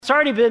It's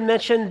already been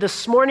mentioned,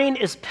 this morning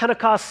is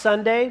Pentecost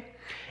Sunday,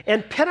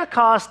 and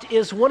Pentecost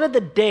is one of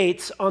the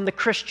dates on the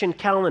Christian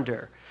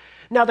calendar.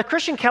 Now, the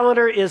Christian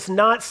calendar is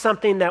not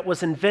something that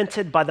was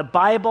invented by the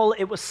Bible.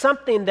 It was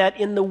something that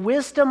in the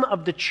wisdom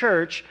of the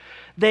church,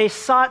 they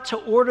sought to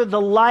order the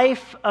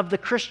life of the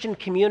Christian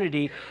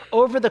community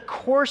over the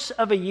course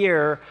of a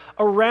year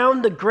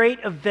around the great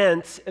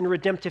events in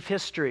redemptive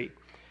history.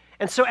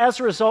 And so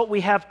as a result,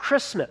 we have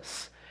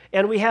Christmas,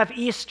 and we have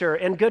Easter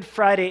and Good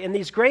Friday, and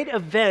these great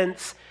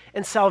events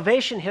in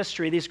salvation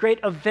history, these great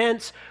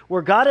events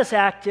where God has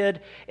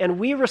acted and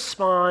we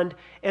respond,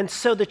 and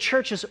so the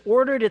church has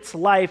ordered its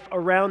life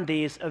around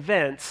these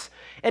events.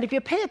 And if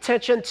you pay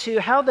attention to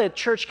how the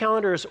church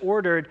calendar is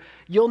ordered,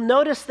 you'll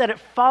notice that it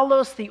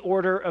follows the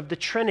order of the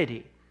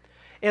Trinity.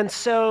 And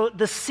so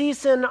the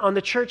season on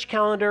the church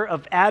calendar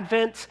of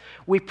Advent,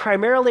 we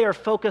primarily are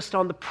focused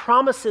on the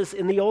promises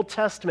in the Old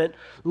Testament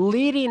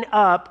leading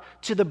up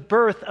to the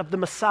birth of the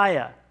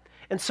Messiah.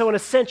 And so in a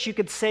sense, you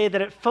could say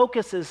that it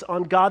focuses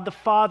on God the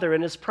Father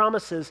and his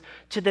promises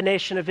to the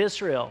nation of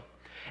Israel.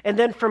 And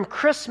then from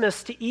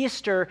Christmas to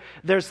Easter,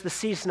 there's the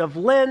season of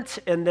Lent,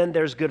 and then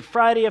there's Good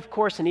Friday, of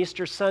course, and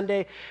Easter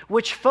Sunday,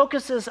 which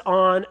focuses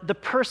on the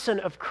person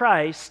of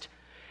Christ.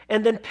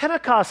 And then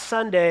Pentecost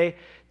Sunday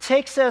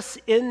takes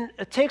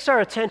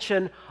our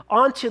attention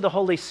onto the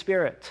Holy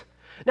Spirit.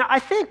 Now, I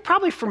think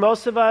probably for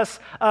most of us,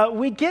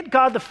 we get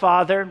God the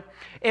Father,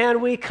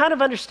 and we kind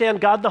of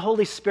understand God the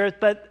Holy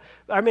Spirit,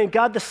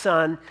 God the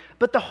Son,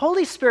 but the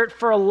Holy Spirit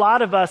for a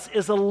lot of us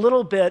is a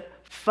little bit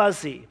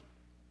fuzzy.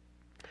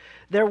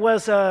 There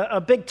was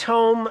a big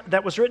tome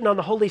that was written on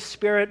the Holy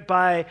Spirit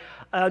by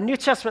a New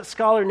Testament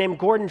scholar named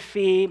Gordon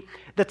Fee.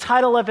 The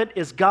title of it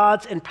is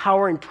God's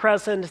Empowering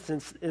Presence.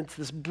 It's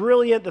this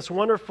brilliant, this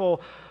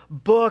wonderful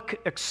book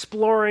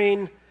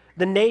exploring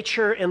the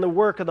nature and the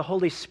work of the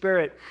Holy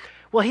Spirit.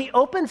 Well, he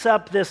opens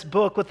up this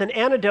book with an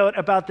anecdote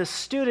about this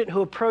student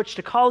who approached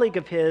a colleague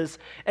of his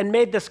and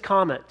made this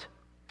comment.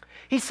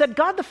 He said,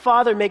 God the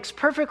Father makes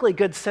perfectly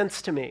good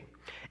sense to me,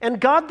 and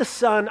God the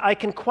Son I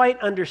can quite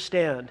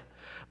understand.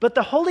 But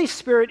the Holy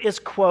Spirit is,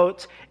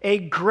 quote, a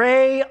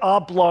gray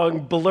oblong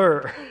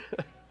blur.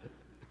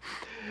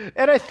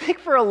 And I think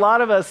for a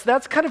lot of us,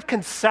 that's kind of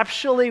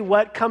conceptually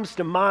what comes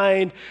to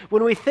mind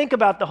when we think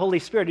about the Holy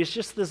Spirit. It's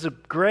just this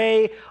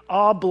gray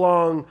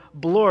oblong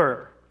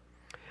blur.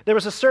 There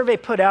was a survey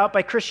put out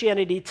by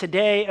Christianity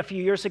Today a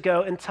few years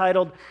ago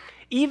entitled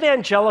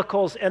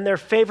Evangelicals and Their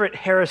Favorite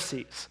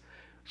Heresies.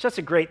 That's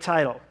a great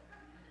title.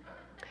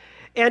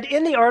 And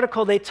in the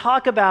article, they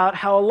talk about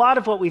how a lot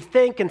of what we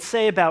think and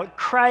say about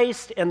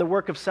Christ and the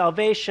work of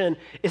salvation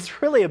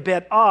is really a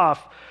bit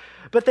off.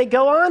 But they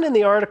go on in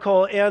the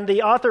article, and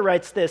the author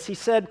writes this. He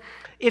said,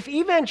 if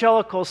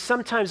evangelicals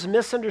sometimes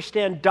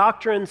misunderstand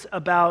doctrines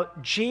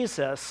about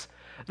Jesus,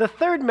 the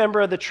third member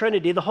of the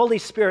Trinity, the Holy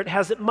Spirit,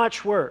 has it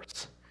much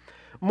worse.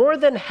 More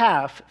than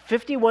half,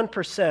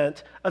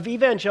 51%, of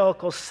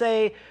evangelicals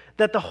say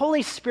that the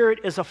Holy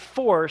Spirit is a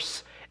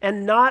force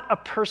and not a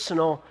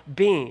personal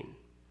being.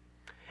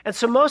 And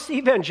so most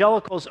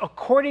evangelicals,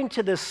 according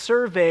to this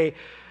survey,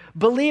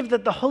 believe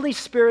that the Holy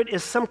Spirit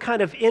is some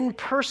kind of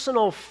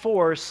impersonal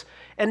force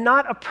and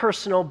not a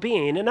personal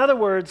being. In other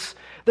words,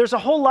 there's a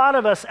whole lot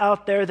of us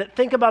out there that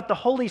think about the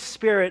Holy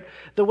Spirit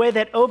the way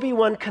that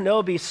Obi-Wan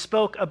Kenobi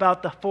spoke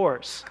about the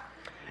Force.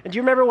 And do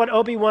you remember what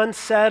Obi-Wan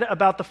said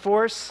about the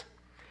Force?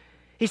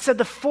 He said,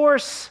 the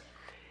Force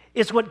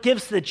is what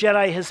gives the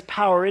Jedi his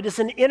power. It is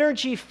an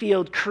energy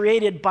field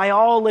created by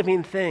all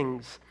living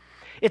things.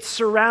 It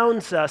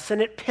surrounds us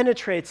and it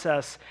penetrates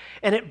us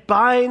and it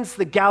binds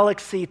the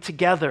galaxy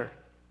together.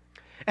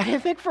 And I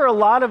think for a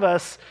lot of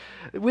us,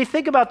 we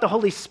think about the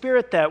Holy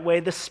Spirit that way.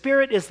 The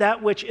Spirit is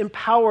that which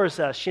empowers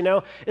us,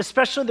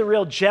 especially the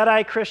real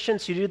Jedi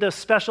Christians who do those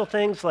special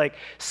things like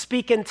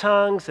speak in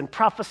tongues and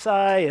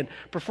prophesy and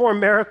perform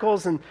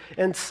miracles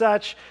and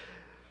such.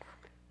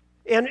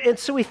 And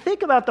so we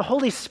think about the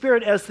Holy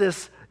Spirit as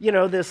this,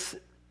 this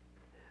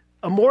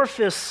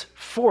amorphous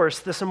force,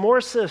 this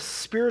amorphous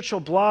spiritual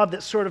blob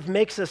that sort of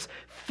makes us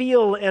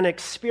feel and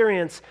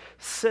experience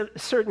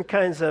certain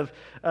kinds of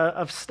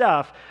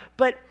stuff.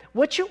 But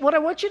what I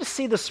want you to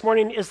see this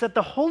morning is that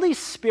the Holy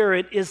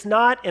Spirit is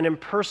not an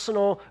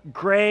impersonal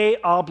gray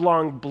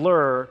oblong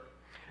blur,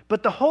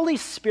 but the Holy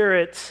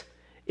Spirit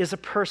is a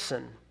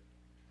person.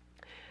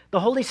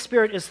 The Holy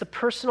Spirit is the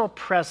personal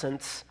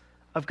presence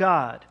of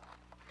God.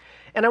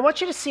 And I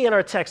want you to see in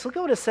our text, look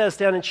at what it says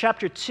down in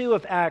chapter 2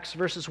 of Acts,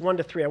 verses 1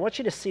 to 3. I want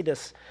you to see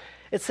this.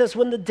 It says,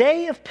 when the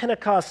day of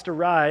Pentecost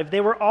arrived,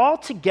 they were all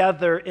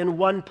together in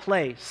one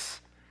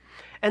place.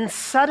 And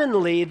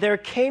suddenly there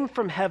came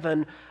from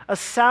heaven a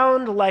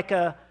sound like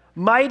a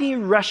mighty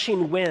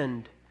rushing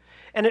wind,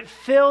 and it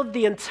filled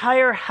the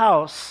entire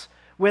house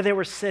where they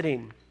were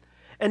sitting.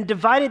 And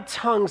divided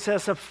tongues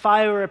as of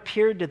fire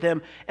appeared to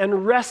them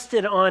and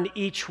rested on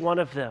each one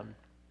of them.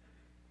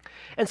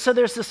 And so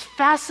there's this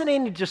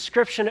fascinating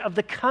description of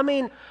the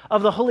coming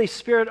of the Holy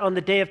Spirit on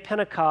the day of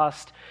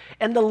Pentecost.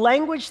 And the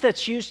language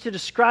that's used to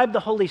describe the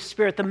Holy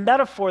Spirit, the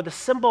metaphor, the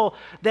symbol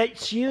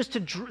that's used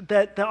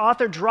that the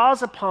author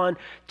draws upon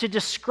to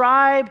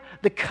describe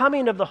the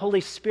coming of the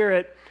Holy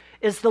Spirit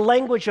is the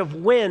language of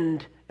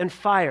wind and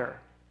fire.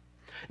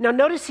 Now,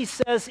 notice he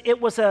says it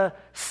was a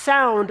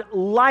sound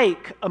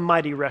like a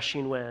mighty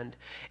rushing wind,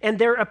 and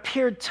there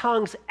appeared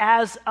tongues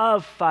as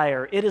of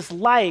fire. It is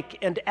like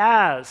and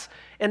as.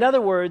 In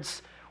other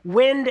words,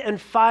 wind and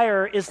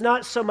fire is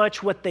not so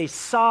much what they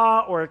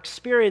saw or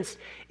experienced.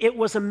 It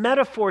was a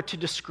metaphor to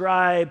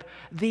describe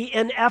the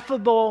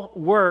ineffable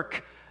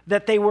work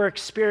that they were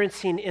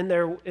experiencing in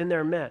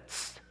their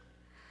midst.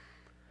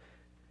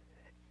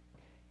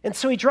 And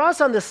so he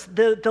draws on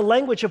the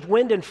language of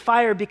wind and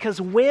fire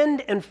because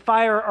wind and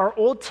fire are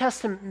Old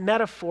Testament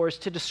metaphors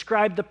to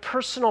describe the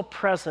personal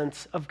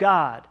presence of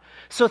God.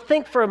 So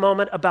think for a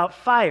moment about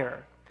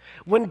fire.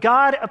 When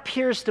God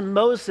appears to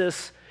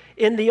Moses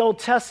in the Old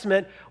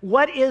Testament,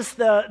 what is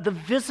the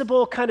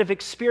visible kind of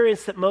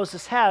experience that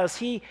Moses has?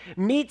 He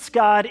meets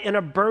God in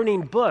a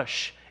burning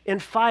bush in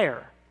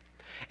fire.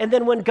 And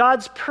then when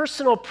God's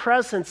personal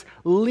presence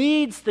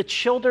leads the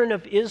children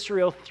of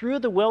Israel through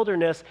the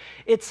wilderness,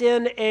 it's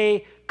in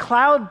a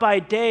cloud by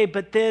day,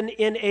 but then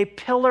in a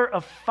pillar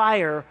of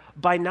fire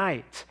by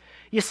night.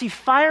 You see,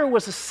 fire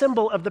was a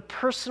symbol of the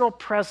personal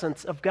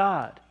presence of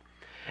God.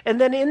 And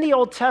then in the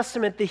Old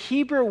Testament, the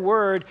Hebrew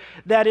word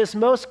that is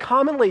most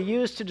commonly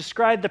used to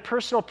describe the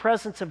personal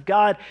presence of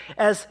God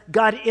as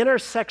God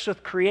intersects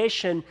with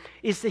creation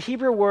is the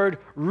Hebrew word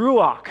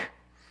ruach.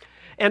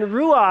 And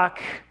ruach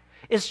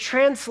is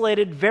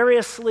translated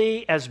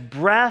variously as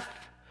breath,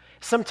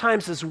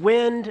 sometimes as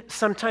wind,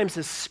 sometimes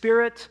as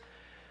spirit.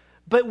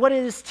 But what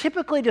it is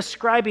typically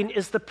describing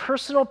is the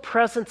personal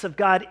presence of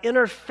God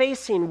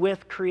interfacing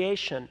with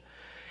creation.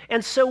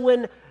 And so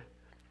when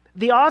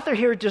the author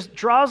here just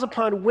draws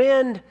upon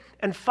wind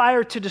and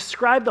fire to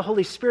describe the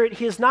Holy Spirit,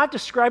 he is not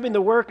describing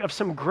the work of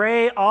some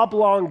gray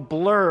oblong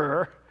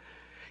blur.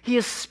 He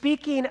is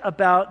speaking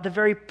about the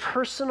very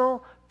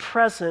personal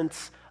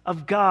presence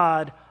of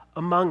God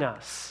among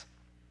us.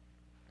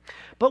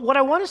 But what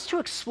I want us to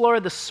explore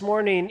this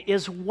morning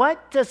is,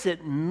 what does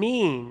it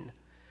mean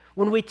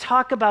when we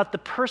talk about the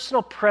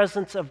personal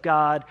presence of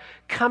God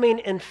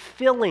coming and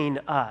filling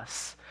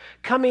us,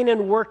 coming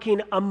and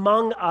working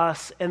among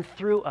us and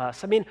through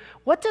us? I mean,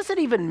 what does it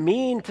even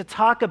mean to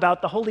talk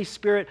about the Holy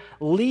Spirit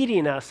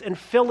leading us and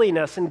filling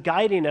us and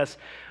guiding us?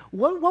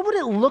 What would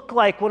it look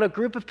like when a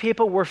group of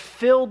people were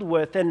filled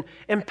with and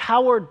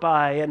empowered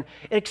by and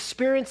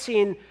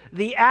experiencing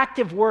the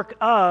active work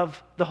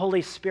of the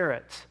Holy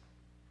Spirit?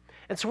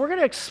 And so we're going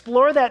to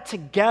explore that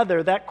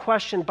together, that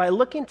question, by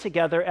looking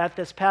together at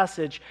this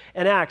passage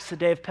in Acts, the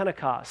day of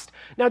Pentecost.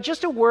 Now,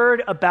 just a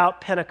word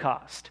about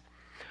Pentecost.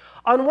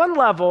 On one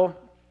level,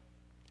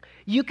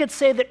 you could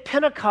say that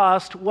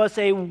Pentecost was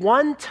a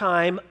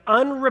one-time,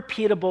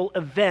 unrepeatable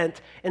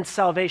event in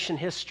salvation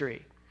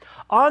history.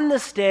 On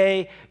this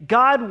day,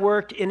 God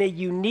worked in a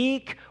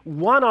unique,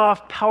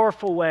 one-off,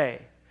 powerful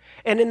way.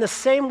 And in the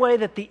same way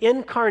that the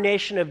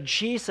incarnation of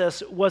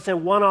Jesus was a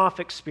one-off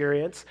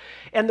experience,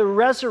 and the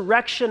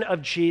resurrection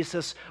of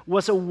Jesus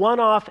was a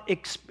one-time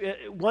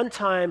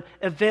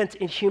event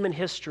in human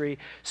history,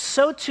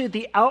 so too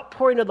the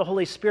outpouring of the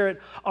Holy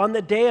Spirit on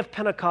the day of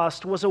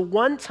Pentecost was a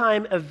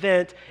one-time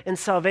event in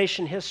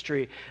salvation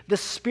history. The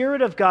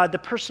Spirit of God, the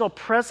personal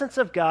presence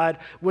of God,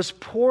 was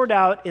poured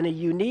out in a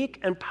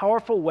unique and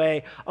powerful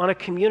way on a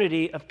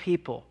community of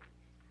people.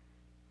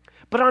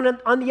 But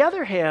on the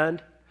other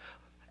hand,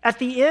 at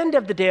the end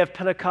of the day of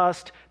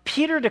Pentecost,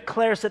 Peter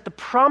declares that the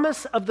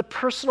promise of the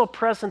personal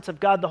presence of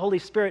God, the Holy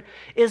Spirit,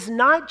 is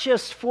not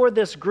just for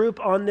this group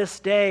on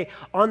this day,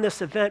 on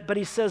this event, but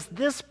he says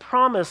this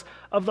promise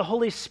of the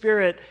Holy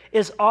Spirit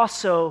is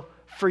also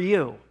for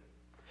you.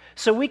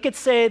 So we could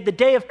say the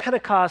day of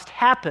Pentecost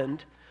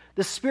happened,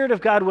 the Spirit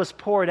of God was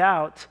poured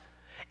out,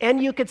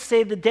 and you could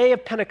say the day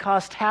of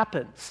Pentecost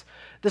happens.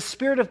 The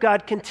Spirit of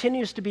God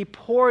continues to be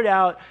poured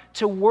out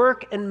to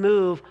work and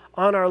move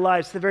on our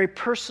lives, the very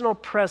personal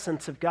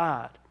presence of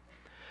God.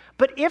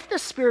 But if the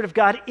Spirit of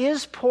God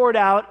is poured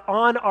out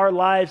on our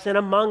lives and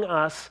among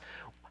us,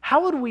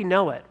 how would we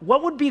know it?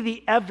 What would be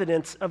the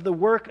evidence of the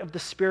work of the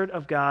Spirit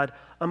of God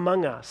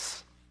among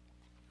us?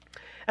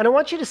 And I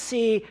want you to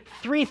see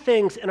three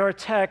things in our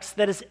text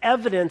that is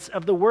evidence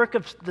of the work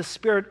of the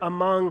Spirit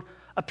among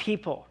a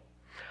people.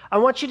 I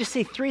want you to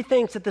see three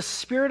things that the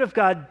Spirit of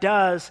God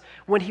does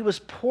when he was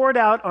poured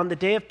out on the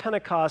day of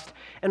Pentecost,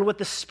 and what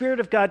the Spirit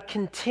of God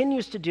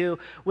continues to do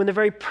when the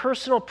very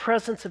personal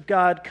presence of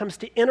God comes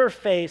to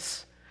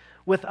interface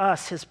with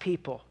us, his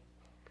people.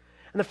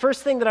 And the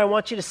first thing that I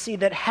want you to see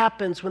that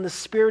happens when the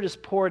Spirit is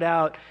poured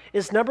out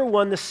is, number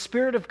one, the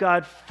Spirit of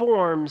God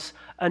forms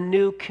a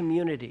new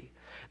community.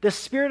 The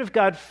Spirit of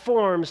God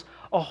forms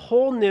a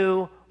whole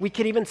new, we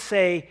could even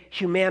say,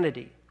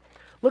 humanity.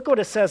 Look what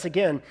it says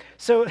again.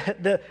 So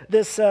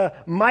this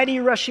mighty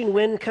rushing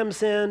wind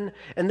comes in,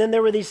 and then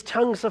there were these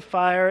tongues of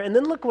fire, and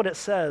then look what it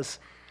says.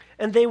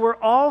 and they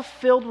were all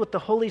filled with the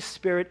Holy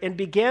Spirit and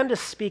began to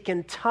speak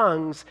in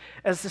tongues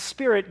as the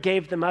Spirit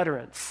gave them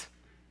utterance.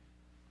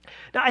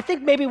 Now, I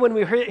think maybe when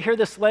we hear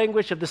this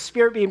language of the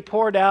Spirit being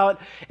poured out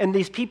and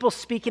these people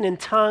speaking in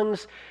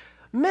tongues,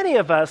 many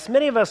of us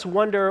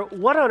wonder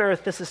what on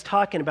earth this is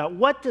talking about.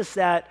 What does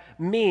that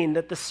mean,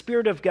 that the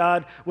Spirit of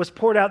God was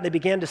poured out and they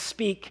began to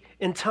speak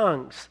in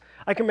tongues?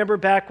 I can remember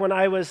back when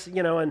I was, in,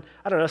 7th,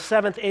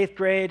 8th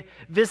grade,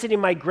 visiting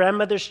my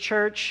grandmother's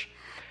church,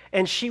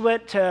 and she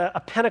went to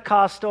a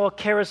Pentecostal,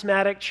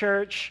 charismatic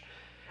church.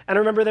 And I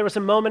remember there was a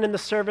moment in the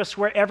service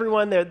where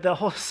everyone, the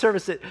whole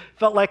service, it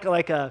felt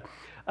like a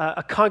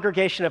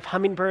congregation of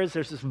hummingbirds.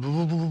 There's this,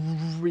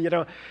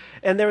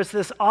 and there was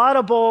this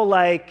audible,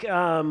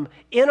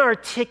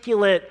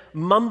 inarticulate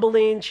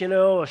mumblings, and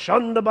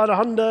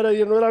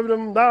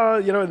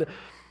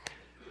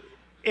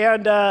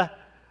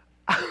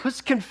I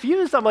was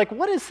confused. I'm like,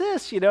 what is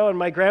this? And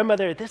my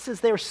grandmother,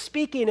 they were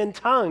speaking in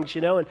tongues,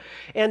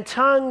 and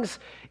tongues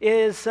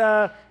is,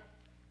 for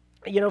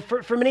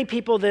many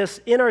people,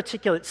 this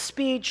inarticulate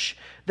speech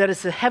that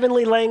is a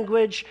heavenly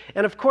language.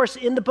 And of course,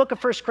 in the book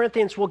of 1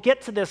 Corinthians, we'll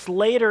get to this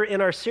later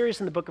in our series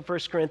in the book of 1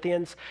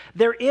 Corinthians,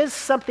 there is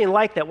something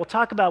like that. We'll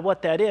talk about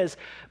what that is.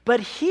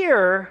 But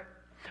here,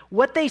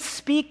 what they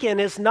speak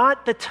in is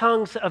not the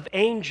tongues of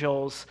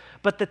angels,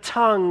 but the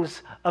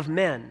tongues of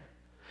men.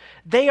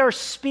 They are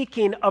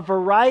speaking a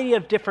variety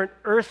of different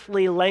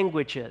earthly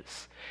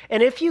languages.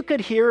 And if you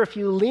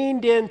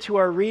leaned into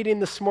our reading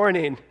this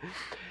morning,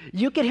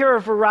 you could hear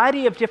a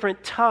variety of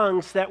different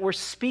tongues that were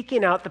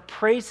speaking out the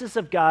praises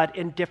of God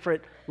in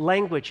different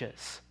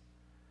languages.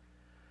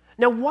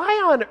 Now,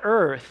 why on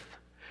earth,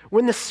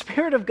 when the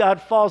Spirit of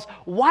God falls,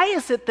 why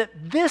is it that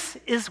this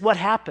is what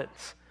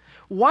happens?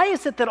 Why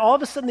is it that all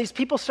of a sudden these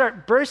people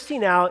start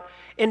bursting out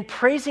and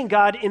praising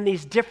God in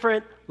these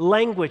different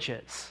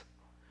languages?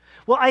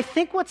 Well, I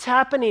think what's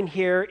happening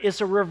here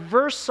is a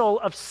reversal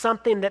of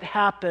something that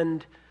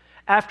happened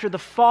after the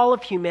fall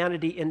of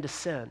humanity into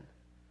sin.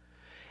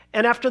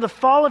 And after the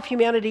fall of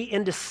humanity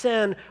into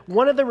sin,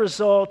 one of the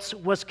results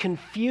was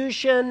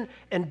confusion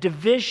and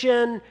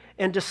division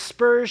and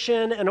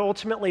dispersion and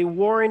ultimately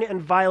warring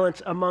and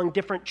violence among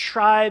different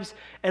tribes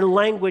and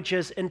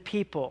languages and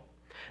people.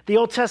 The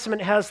Old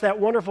Testament has that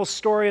wonderful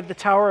story of the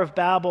Tower of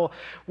Babel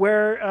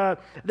where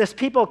this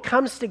people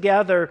comes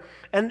together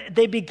and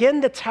they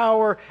begin the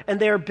tower and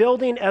they are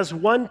building as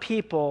one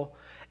people,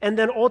 and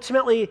then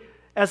ultimately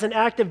as an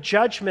act of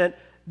judgment,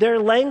 their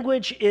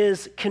language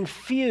is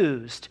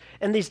confused,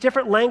 and these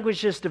different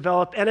languages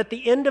develop, and at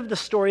the end of the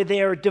story,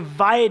 they are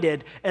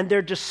divided, and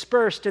they're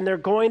dispersed, and they're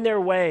going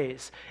their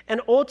ways. And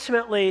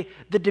ultimately,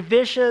 the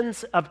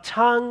divisions of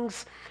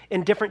tongues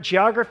in different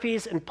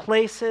geographies and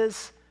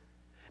places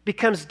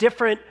becomes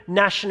different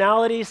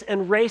nationalities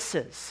and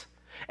races.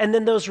 And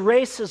then those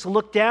races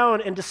look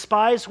down and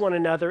despise one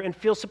another and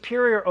feel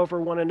superior over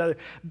one another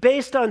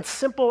based on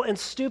simple and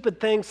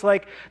stupid things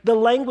like the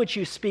language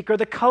you speak or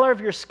the color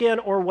of your skin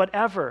or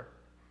whatever.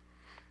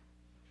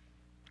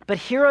 But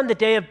here on the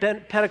day of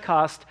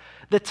Pentecost,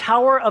 the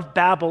Tower of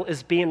Babel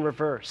is being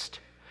reversed.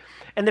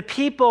 And the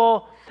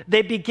people,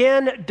 they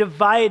begin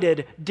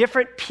divided,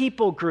 different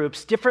people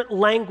groups, different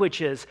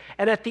languages,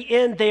 and at the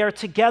end they are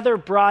together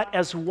brought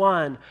as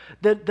one,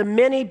 the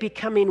many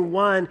becoming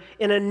one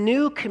in a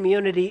new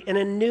community, in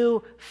a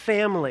new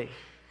family.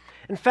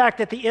 In fact,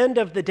 at the end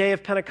of the day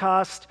of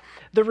Pentecost,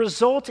 the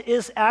result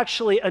is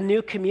actually a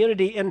new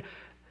community, and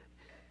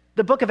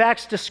the book of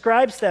Acts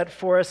describes that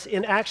for us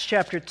in Acts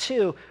chapter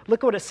 2.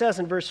 Look what it says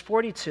in verse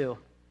 42.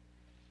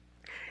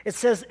 It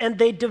says, and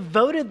they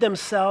devoted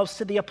themselves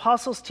to the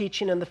apostles'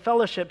 teaching and the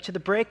fellowship, to the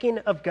breaking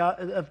of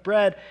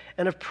bread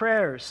and of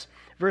prayers.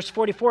 Verse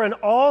 44, and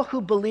all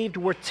who believed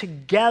were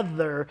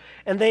together,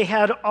 and they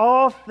had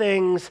all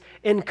things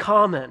in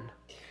common.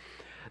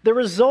 The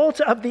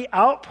result of the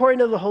outpouring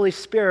of the Holy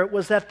Spirit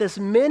was that this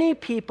many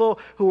people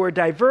who were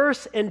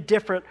diverse and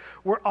different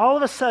were all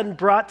of a sudden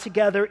brought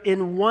together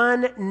in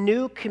one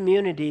new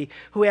community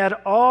who had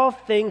all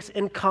things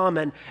in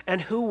common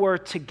and who were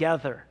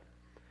together.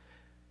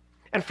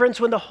 And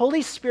friends, when the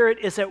Holy Spirit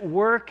is at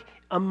work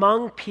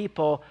among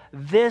people,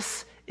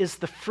 this is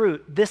the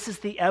fruit. This is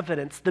the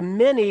evidence. The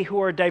many who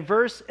are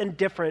diverse and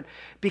different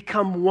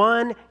become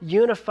one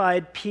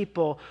unified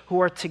people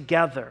who are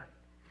together.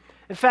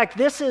 In fact,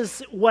 this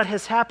is what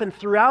has happened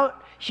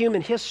throughout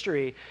human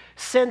history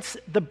since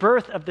the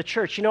birth of the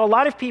church. You know, a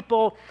lot of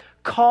people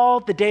call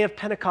the day of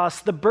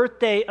Pentecost the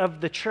birthday of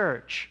the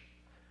church.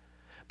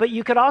 But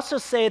you could also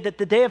say that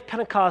the day of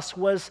Pentecost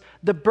was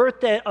the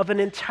birthday of an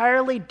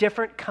entirely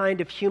different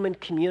kind of human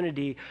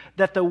community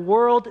that the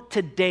world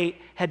to date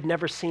had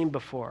never seen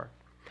before.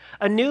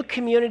 A new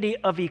community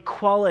of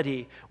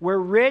equality where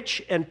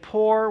rich and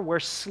poor, where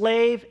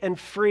slave and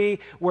free,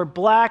 where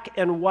black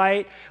and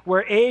white,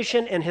 where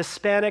Asian and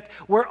Hispanic,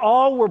 where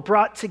all were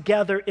brought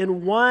together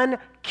in one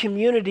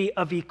community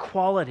of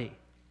equality.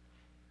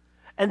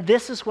 And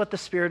this is what the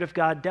Spirit of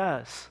God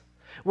does.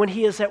 when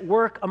he is at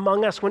work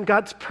among us, when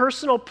God's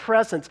personal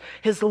presence,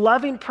 his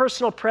loving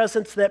personal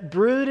presence that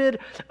brooded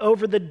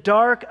over the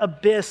dark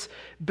abyss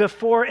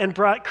before and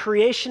brought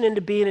creation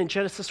into being in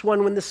Genesis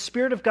 1, when the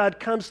Spirit of God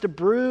comes to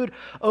brood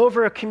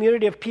over a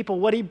community of people,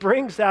 what he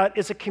brings out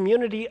is a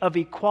community of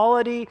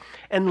equality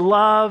and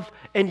love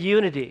and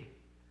unity.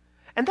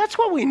 And that's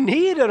what we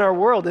need in our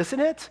world, isn't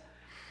it?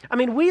 I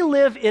mean, we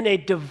live in a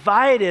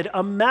divided,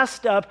 a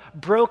messed up,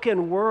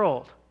 broken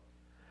world.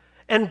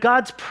 And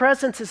God's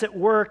presence is at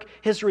work.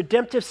 His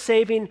redemptive,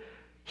 saving,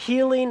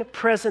 healing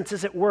presence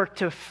is at work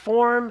to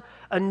form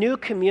a new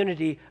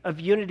community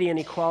of unity and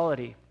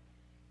equality.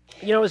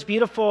 You know, it was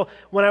beautiful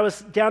when I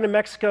was down in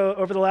Mexico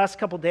over the last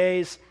couple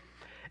days.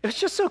 It was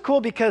just so cool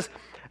because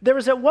there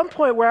was at one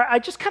point where I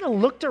just kind of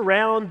looked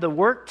around the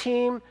work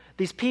team,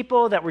 these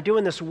people that were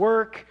doing this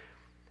work,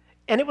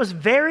 and it was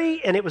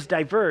varied and it was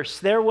diverse.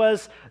 There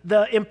was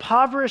the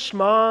impoverished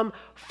mom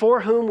for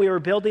whom we were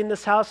building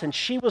this house, and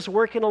she was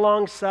working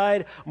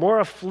alongside more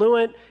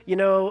affluent,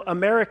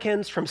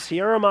 Americans from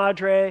Sierra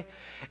Madre.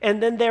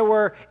 And then there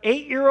were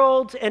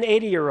 8-year-olds and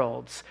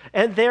 80-year-olds.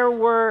 And there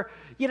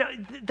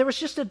was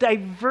just a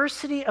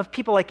diversity of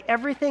people, like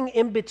everything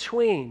in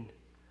between.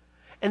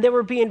 And they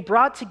were being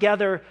brought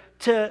together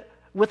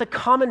with a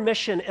common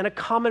mission and a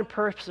common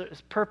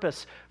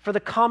purpose for the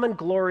common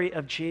glory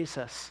of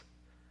Jesus.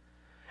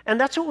 And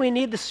that's what we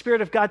need the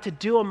Spirit of God to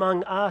do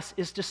among us,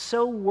 is to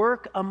so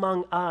work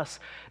among us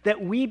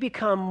that we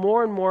become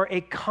more and more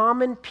a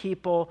common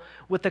people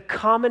with a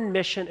common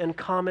mission and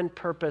common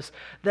purpose,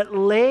 that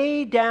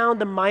lay down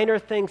the minor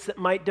things that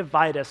might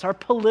divide us, our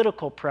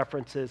political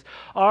preferences,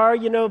 our,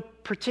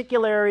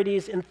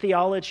 particularities in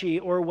theology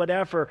or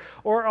whatever,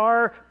 or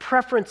our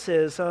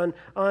preferences on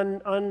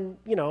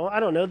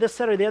this,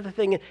 that, or the other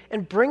thing,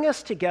 and bring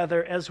us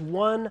together as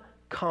one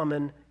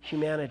common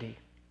humanity.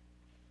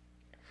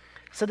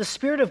 So the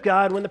Spirit of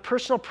God, when the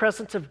personal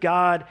presence of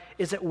God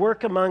is at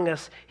work among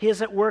us, he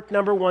is at work,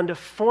 number one, to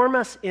form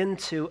us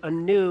into a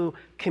new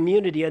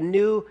community, a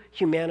new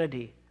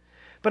humanity.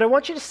 But I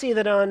want you to see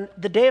that on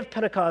the day of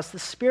Pentecost, the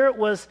Spirit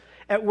was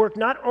at work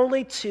not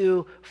only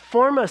to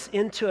form us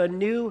into a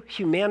new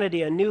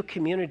humanity, a new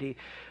community,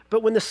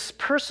 but when the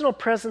personal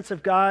presence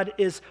of God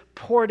is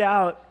poured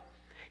out,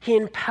 he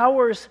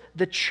empowers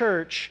the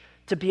church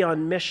to be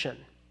on mission.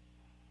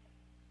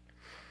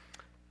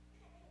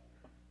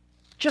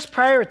 Just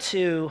prior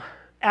to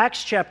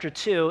Acts chapter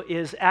 2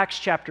 is Acts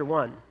chapter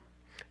 1.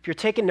 If you're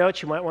taking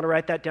notes, you might want to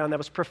write that down. That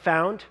was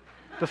profound.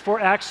 Before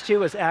Acts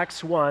 2 is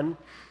Acts 1.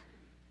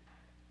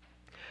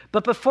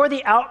 But before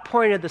the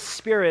outpouring of the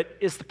Spirit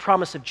is the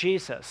promise of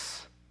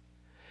Jesus.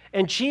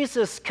 And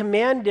Jesus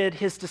commanded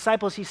his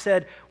disciples, he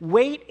said,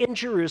 wait in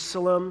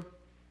Jerusalem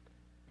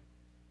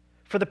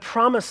for the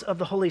promise of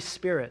the Holy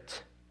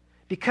Spirit.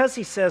 Because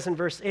he says in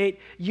verse 8,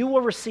 you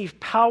will receive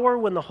power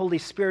when the Holy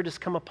Spirit has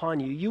come upon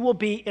you. You will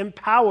be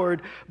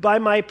empowered by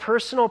my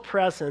personal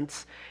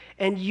presence,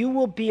 and you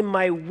will be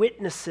my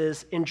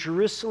witnesses in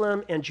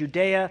Jerusalem and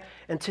Judea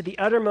and to the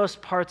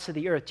uttermost parts of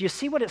the earth. Do you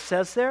see what it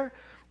says there?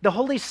 The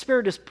Holy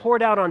Spirit is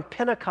poured out on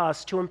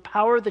Pentecost to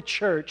empower the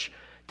church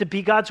to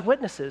be God's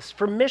witnesses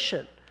for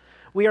mission.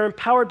 We are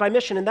empowered by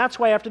mission, and that's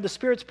why after the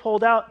Spirit's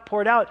poured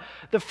out,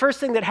 the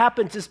first thing that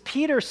happens is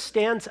Peter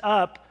stands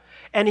up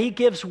and he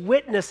gives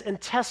witness and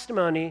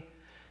testimony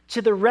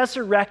to the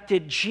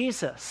resurrected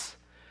Jesus.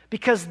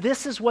 Because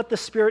this is what the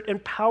Spirit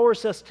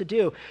empowers us to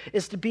do,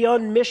 is to be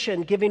on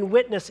mission, giving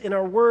witness in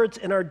our words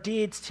and our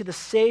deeds to the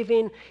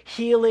saving,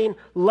 healing,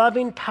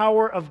 loving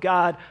power of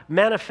God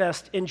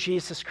manifest in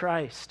Jesus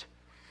Christ.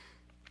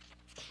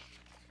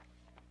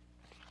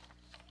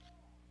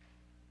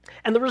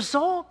 And the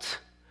result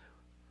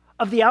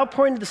of the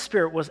outpouring of the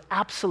Spirit was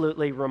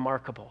absolutely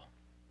remarkable.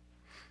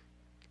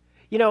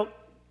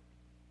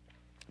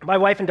 My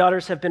wife and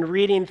daughters have been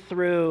reading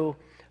through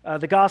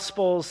the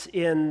Gospels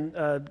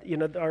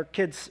our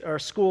kids are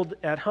schooled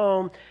at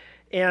home,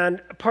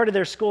 and part of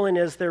their schooling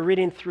is they're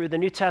reading through the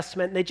New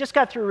Testament. And they just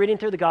got through reading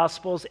through the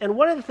Gospels, and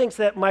one of the things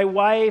that my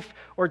wife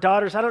or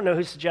daughters, I don't know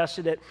who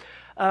suggested it,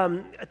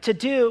 to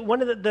do,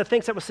 one of the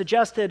things that was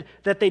suggested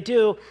that they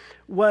do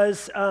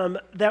was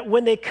that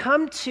when they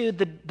come to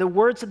the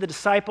words of the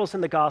disciples in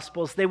the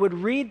Gospels, they would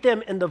read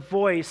them in the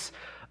voice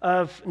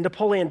of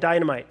Napoleon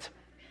Dynamite.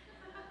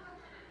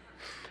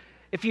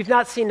 If you've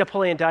not seen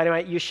Napoleon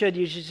Dynamite, you should.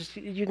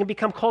 You can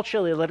become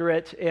culturally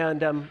illiterate.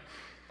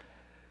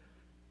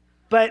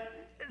 But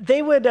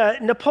they would.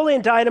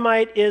 Napoleon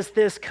Dynamite is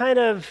this kind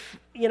of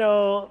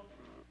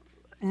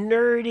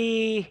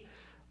nerdy,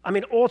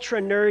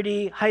 ultra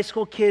nerdy high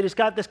school kid who's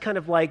got this kind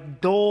of like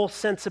dull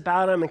sense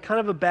about him and kind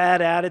of a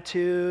bad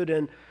attitude.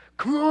 And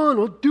come on,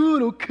 I'll do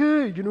it.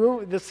 Okay,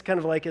 This kind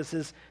of like is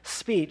his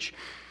speech.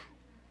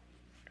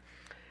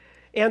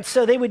 And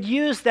so they would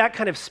use that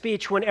kind of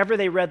speech whenever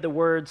they read the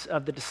words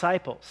of the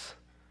disciples.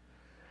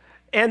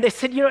 And they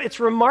said, it's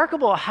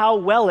remarkable how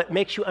well it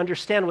makes you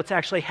understand what's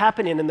actually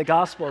happening in the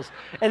Gospels.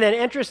 And then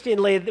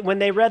interestingly, when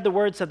they read the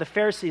words of the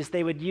Pharisees,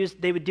 they would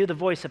do the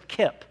voice of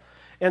Kip.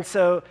 And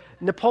so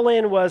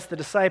Napoleon was the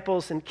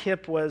disciples and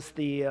Kip was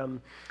the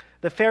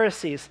the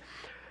Pharisees.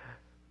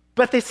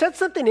 But they said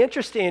something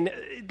interesting.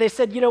 They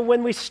said,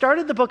 when we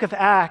started the book of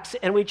Acts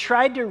and we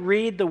tried to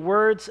read the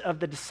words of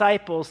the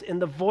disciples in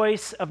the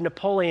voice of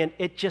Napoleon,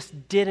 it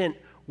just didn't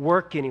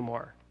work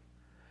anymore.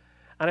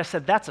 And I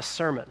said, that's a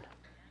sermon.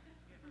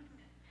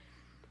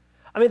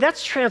 I mean,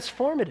 that's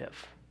transformative.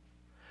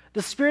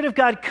 The Spirit of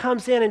God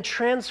comes in and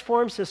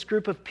transforms this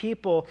group of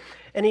people,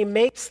 and he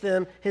makes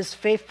them his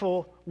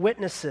faithful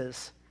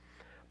witnesses.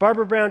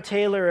 Barbara Brown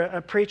Taylor,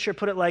 a preacher,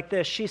 put it like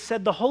this. She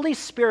said, the Holy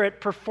Spirit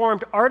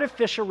performed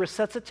artificial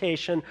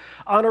resuscitation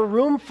on a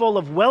room full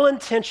of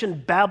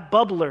well-intentioned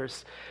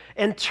bubblers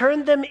and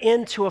turned them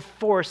into a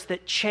force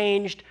that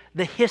changed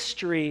the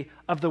history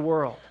of the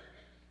world.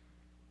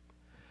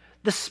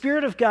 The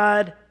Spirit of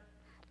God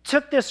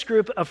took this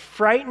group of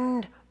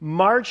frightened,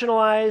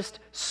 marginalized,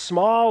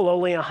 small,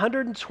 only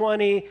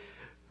 120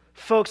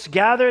 folks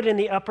gathered in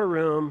the upper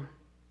room.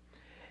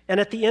 And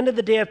at the end of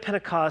the day of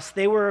Pentecost,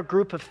 they were a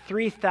group of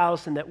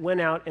 3,000 that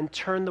went out and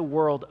turned the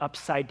world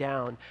upside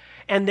down.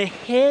 And the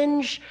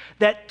hinge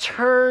that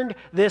turned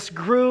this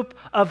group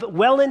of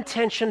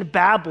well-intentioned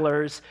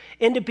babblers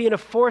into being a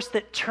force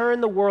that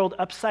turned the world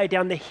upside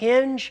down, the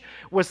hinge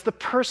was the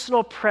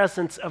personal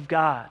presence of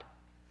God.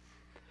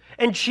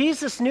 And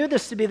Jesus knew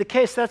this to be the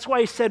case. That's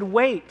why he said,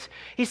 wait.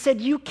 He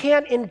said, you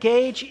can't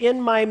engage in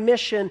my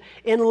mission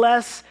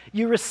unless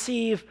you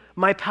receive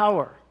my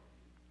power.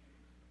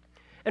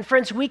 And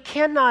friends, we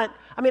cannot,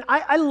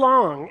 I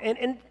long,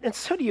 and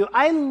so do you,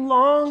 I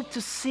long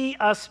to see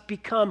us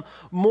become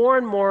more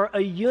and more a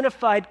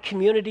unified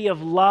community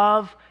of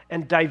love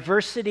and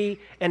diversity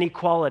and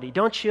equality,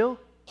 don't you?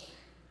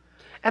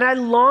 And I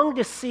long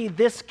to see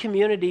this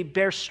community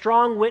bear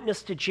strong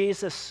witness to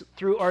Jesus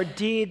through our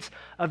deeds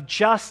of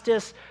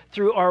justice,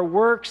 through our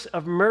works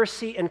of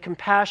mercy and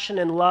compassion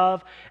and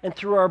love, and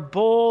through our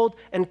bold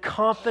and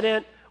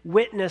confident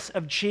witness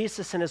of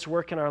Jesus and his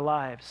work in our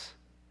lives.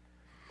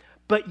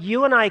 But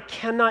you and I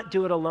cannot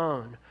do it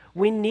alone.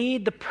 We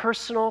need the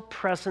personal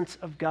presence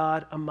of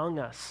God among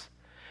us.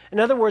 In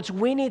other words,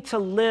 we need to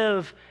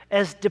live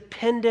as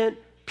dependent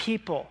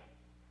people.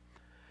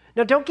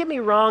 Now, don't get me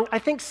wrong. I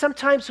think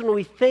sometimes when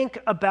we think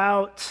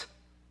about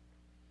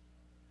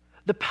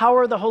the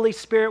power of the Holy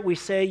Spirit, we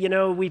say,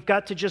 we've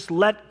got to just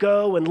let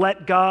go and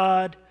let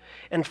God.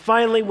 And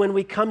finally, when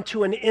we come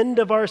to an end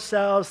of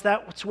ourselves,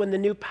 that's when the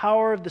new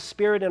power of the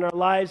Spirit in our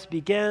lives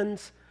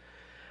begins.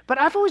 But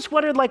I've always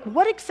wondered,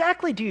 what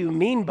exactly do you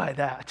mean by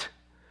that?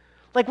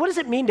 What does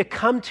it mean to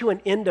come to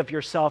an end of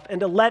yourself and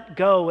to let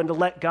go and to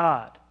let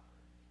God?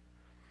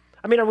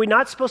 Are we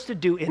not supposed to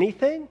do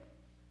anything?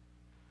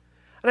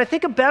 And I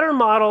think a better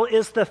model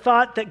is the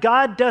thought that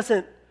God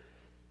doesn't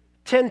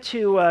tend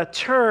to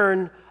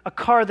turn a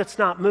car that's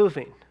not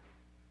moving.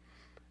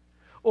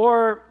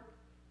 Or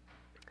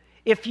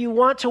if you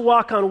want to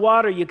walk on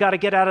water, you got to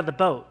get out of the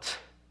boat.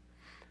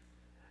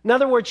 In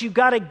other words, you've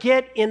got to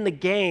get in the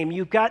game.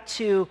 You've got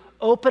to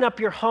open up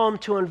your home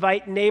to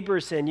invite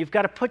neighbors in. You've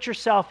got to put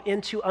yourself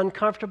into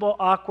uncomfortable,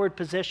 awkward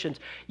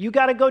positions. You've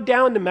got to go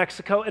down to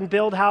Mexico and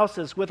build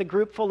houses with a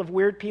group full of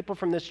weird people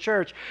from this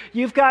church.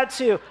 You've got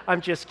to,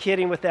 I'm just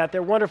kidding with that.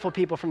 They're wonderful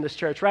people from this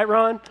church, right,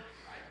 Ron?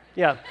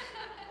 Yeah.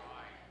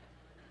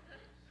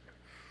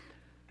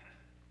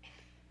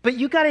 But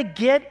you got to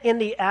get in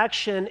the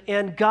action,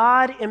 and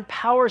God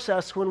empowers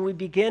us when we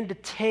begin to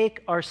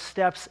take our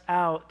steps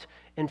out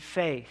in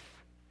faith,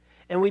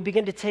 and we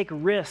begin to take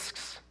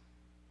risks.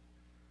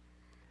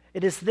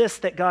 It is this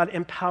that God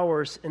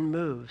empowers and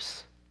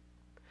moves.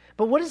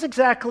 But what does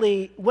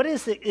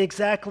it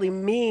exactly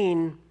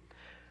mean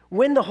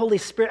when the Holy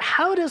Spirit,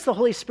 how does the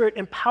Holy Spirit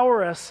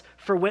empower us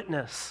for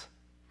witness?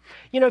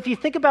 If you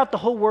think about the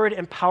whole word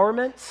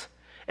empowerment,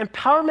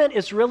 empowerment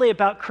is really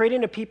about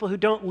creating a people who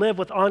don't live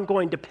with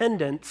ongoing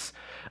dependence,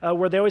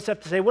 where they always have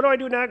to say, what do I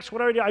do next? What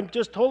do I do? I'm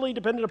just totally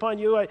dependent upon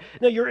you.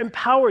 No, you're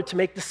empowered to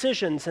make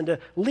decisions and to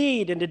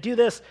lead and to do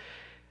this.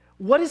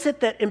 What is it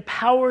that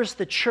empowers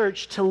the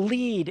church to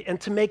lead and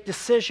to make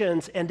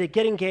decisions and to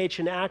get engaged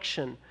in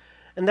action?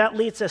 And that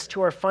leads us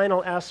to our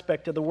final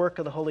aspect of the work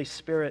of the Holy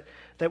Spirit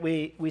that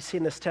we see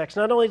in this text.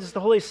 Not only does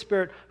the Holy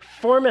Spirit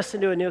form us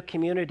into a new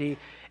community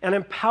and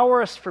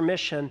empower us for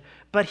mission,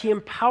 but he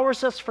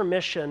empowers us for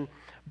mission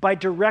by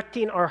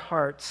directing our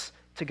hearts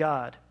to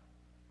God.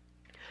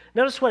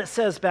 Notice what it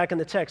says back in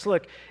the text.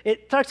 Look,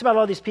 it talks about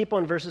all these people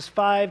in verses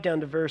 5 down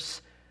to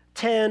verse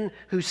 10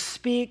 who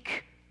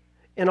speak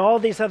in all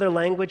these other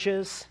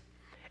languages.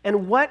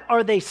 And what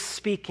are they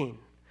speaking?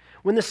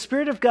 When the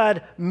Spirit of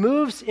God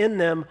moves in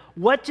them,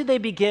 what do they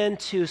begin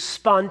to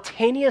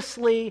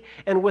spontaneously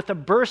and with a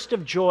burst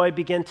of joy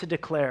begin to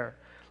declare?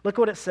 Look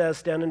what it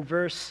says down in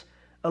verse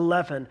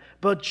 11.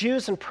 Both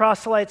Jews and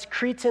proselytes,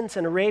 Cretans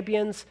and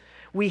Arabians,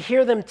 we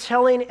hear them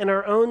telling in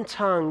our own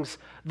tongues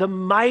the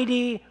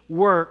mighty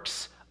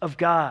works of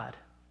God.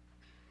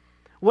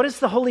 What is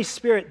the Holy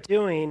Spirit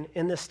doing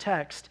in this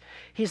text?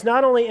 He's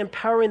not only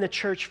empowering the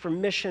church for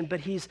mission, but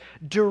he's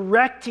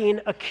directing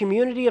a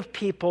community of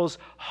people's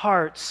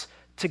hearts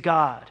to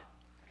God.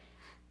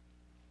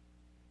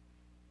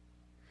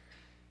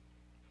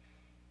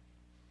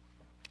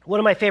 One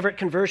of my favorite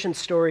conversion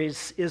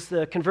stories is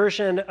the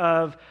conversion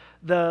of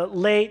the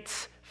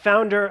late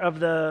founder of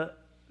the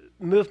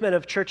movement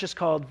of churches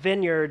called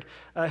Vineyard,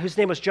 whose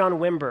name was John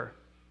Wimber.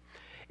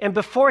 And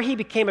before he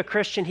became a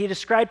Christian, he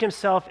described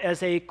himself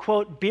as a,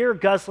 quote,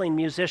 beer-guzzling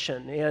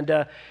musician.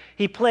 And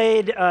he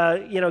played,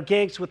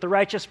 gigs with the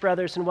Righteous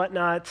Brothers and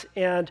whatnot.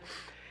 And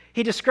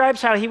he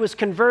describes how he was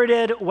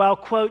converted while,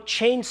 quote,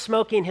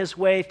 chain-smoking his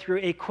way through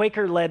a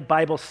Quaker-led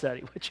Bible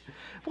study, which,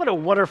 what a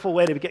wonderful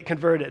way to get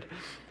converted.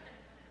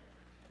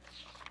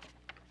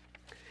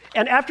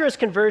 And after his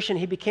conversion,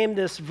 he became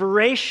this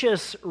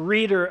voracious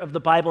reader of the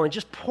Bible and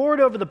just pored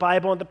over the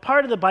Bible. And the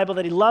part of the Bible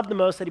that he loved the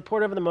most, that he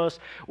pored over the most,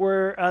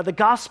 were the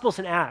Gospels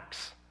and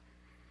Acts.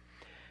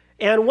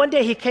 And one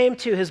day he came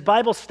to his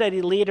Bible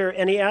study leader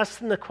and he asked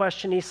him the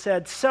question. He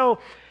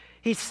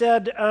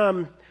said,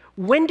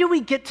 when do we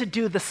get to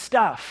do the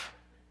stuff?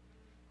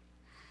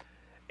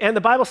 And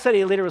the Bible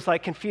study leader was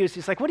like confused.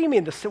 He's like, what do you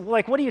mean?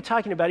 What are you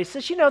talking about? He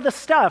says,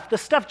 the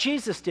stuff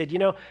Jesus did,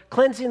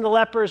 cleansing the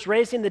lepers,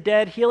 raising the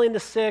dead, healing the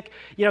sick,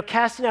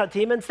 casting out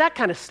demons, that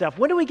kind of stuff.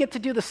 When do we get to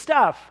do the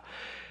stuff?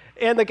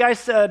 And the guy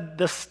said,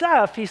 the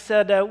stuff? He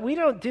said, we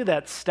don't do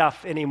that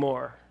stuff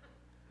anymore.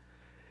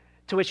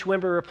 To which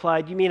Wimber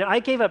replied, you mean I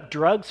gave up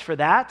drugs for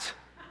that?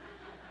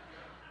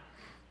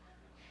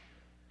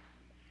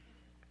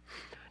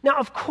 Now,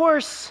 of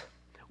course,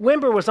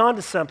 Wimber was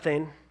onto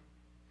something.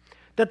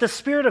 That the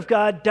Spirit of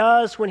God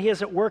does when he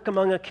is at work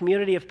among a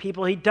community of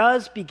people. He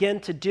does begin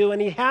to do,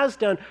 and he has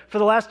done for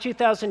the last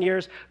 2,000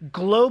 years.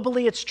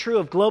 Globally, it's true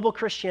of global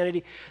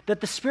Christianity,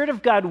 that the Spirit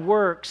of God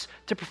works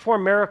to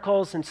perform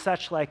miracles and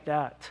such like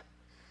that.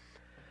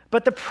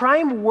 But the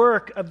prime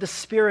work of the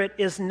Spirit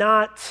is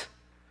not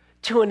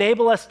to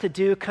enable us to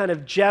do kind of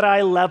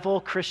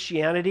Jedi-level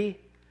Christianity,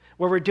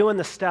 where we're doing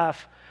the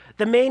stuff.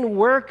 The main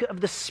work of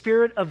the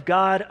Spirit of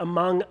God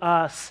among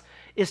us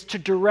is to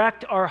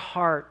direct our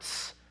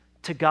hearts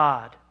to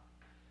God.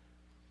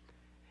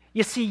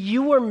 You see,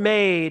 you were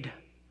made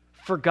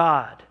for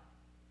God.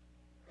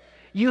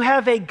 You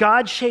have a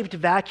God-shaped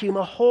vacuum,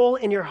 a hole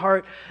in your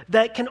heart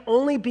that can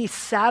only be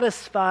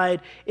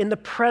satisfied in the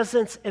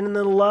presence and in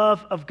the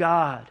love of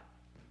God.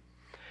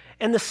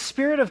 And the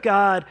Spirit of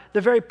God,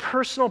 the very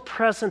personal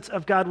presence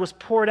of God, was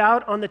poured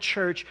out on the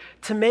church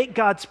to make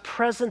God's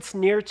presence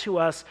near to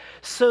us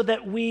so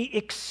that we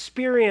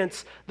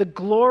experience the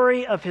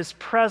glory of his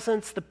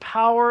presence, the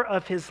power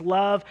of his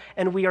love,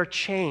 and we are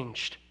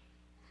changed.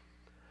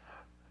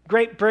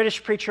 Great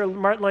British preacher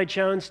Martin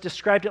Lloyd-Jones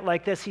described it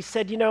like this. He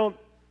said,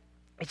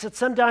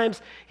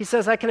 sometimes,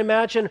 I can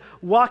imagine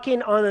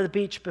walking on the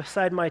beach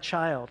beside my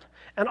child,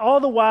 and all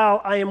the while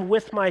I am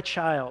with my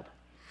child.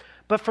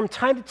 But from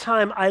time to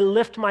time, I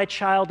lift my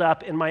child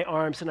up in my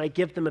arms and I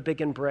give them a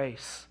big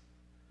embrace.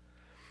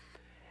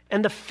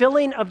 And the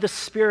filling of the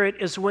Spirit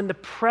is when the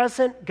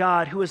present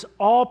God, who is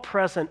all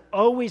present,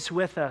 always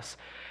with us,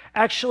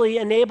 actually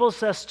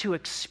enables us to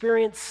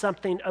experience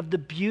something of the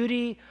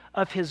beauty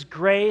of his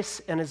grace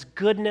and his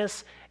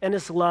goodness and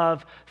his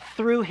love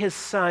through his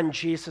Son,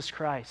 Jesus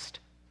Christ.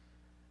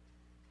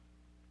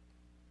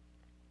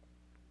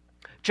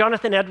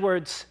 Jonathan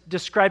Edwards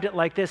described it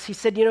like this. He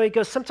said,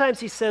 sometimes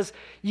he says,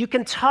 you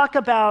can talk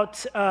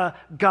about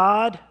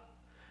God,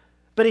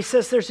 but he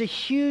says there's a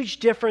huge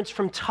difference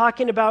from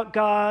talking about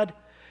God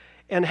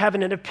and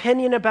having an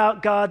opinion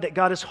about God, that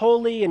God is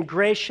holy and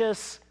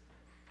gracious.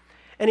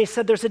 And he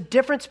said there's a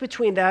difference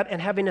between that and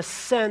having a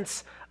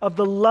sense of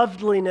the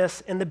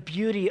loveliness and the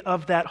beauty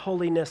of that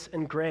holiness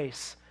and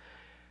grace.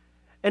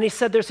 And he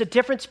said there's a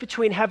difference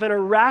between having a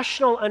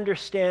rational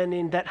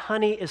understanding that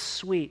honey is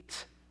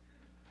sweet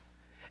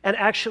and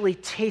actually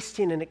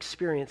tasting and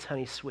experience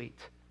honey sweet.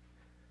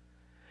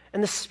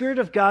 And the Spirit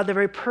of God, the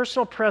very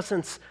personal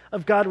presence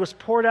of God, was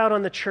poured out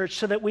on the church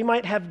so that we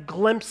might have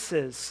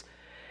glimpses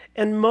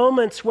and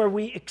moments where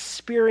we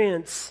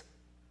experience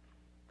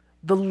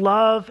the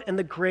love and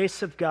the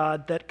grace of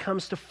God that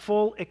comes to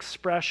full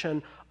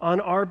expression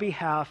on our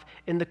behalf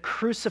in the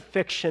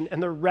crucifixion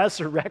and the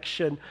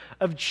resurrection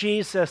of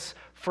Jesus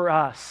for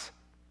us.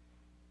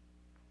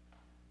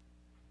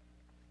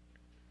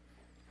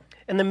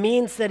 And the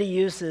means that he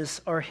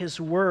uses are his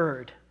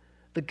word,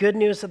 the good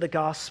news of the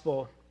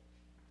gospel,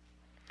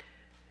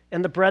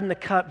 and the bread and the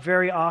cup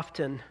very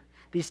often,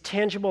 these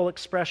tangible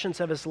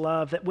expressions of his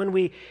love, that when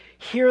we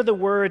hear the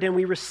word and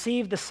we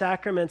receive the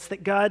sacraments,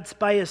 that God,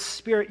 by his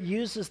Spirit,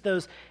 uses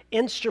those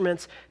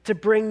instruments to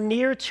bring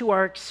near to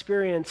our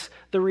experience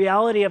the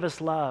reality of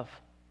his love.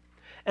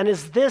 And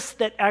is this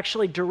that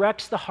actually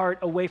directs the heart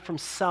away from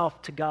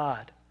self to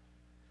God.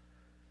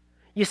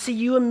 You see,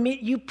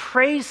 you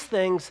praise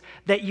things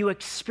that you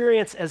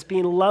experience as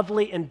being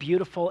lovely and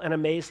beautiful and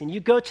amazing.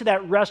 You go to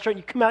that restaurant,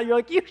 you come out, you're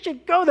like, you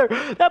should go there.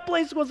 That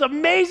place was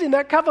amazing.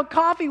 That cup of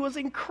coffee was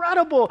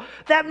incredible.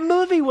 That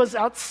movie was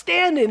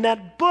outstanding.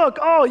 That book,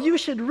 oh, you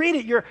should read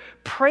it. You're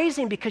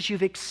praising because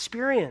you've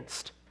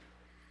experienced.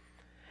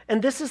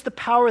 And this is the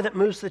power that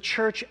moves the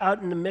church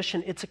out into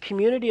mission. It's a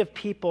community of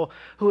people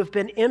who have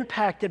been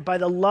impacted by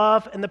the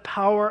love and the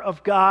power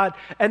of God.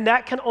 And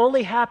that can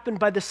only happen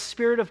by the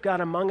Spirit of God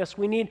among us.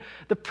 We need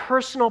the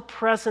personal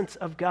presence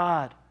of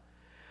God.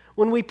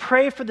 When we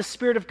pray for the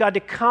Spirit of God to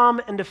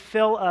come and to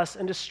fill us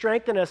and to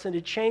strengthen us and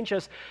to change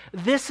us,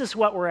 this is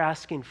what we're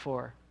asking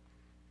for.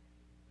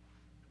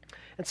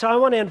 And so I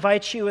want to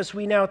invite you, as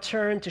we now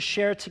turn to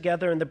share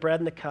together in the bread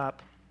and the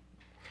cup,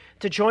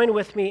 to join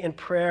with me in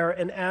prayer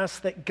and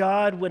ask that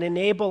God would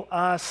enable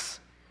us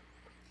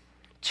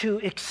to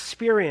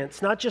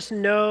experience, not just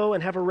know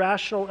and have a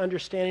rational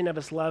understanding of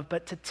his love,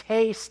 but to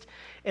taste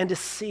and to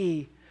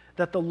see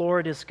that the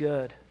Lord is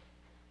good.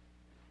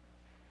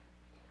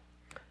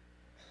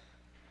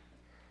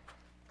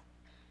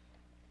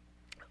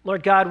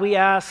 Lord God, we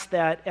ask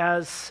that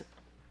as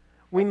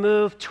we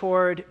move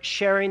toward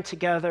sharing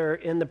together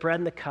in the bread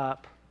and the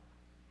cup,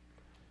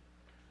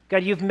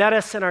 God, you've met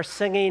us in our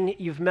singing,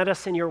 you've met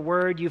us in your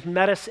word, you've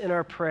met us in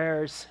our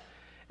prayers,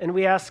 and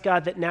we ask,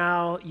 God, that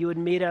now you would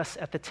meet us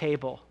at the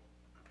table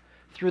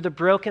through the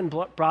broken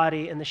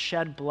body and the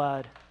shed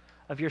blood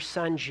of your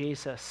Son,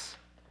 Jesus.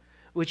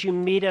 Would you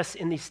meet us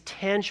in these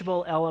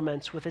tangible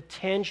elements with a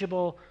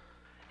tangible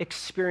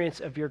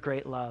experience of your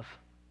great love?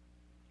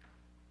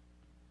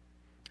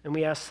 And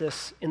we ask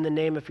this in the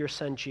name of your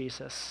Son,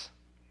 Jesus.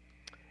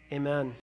 Amen.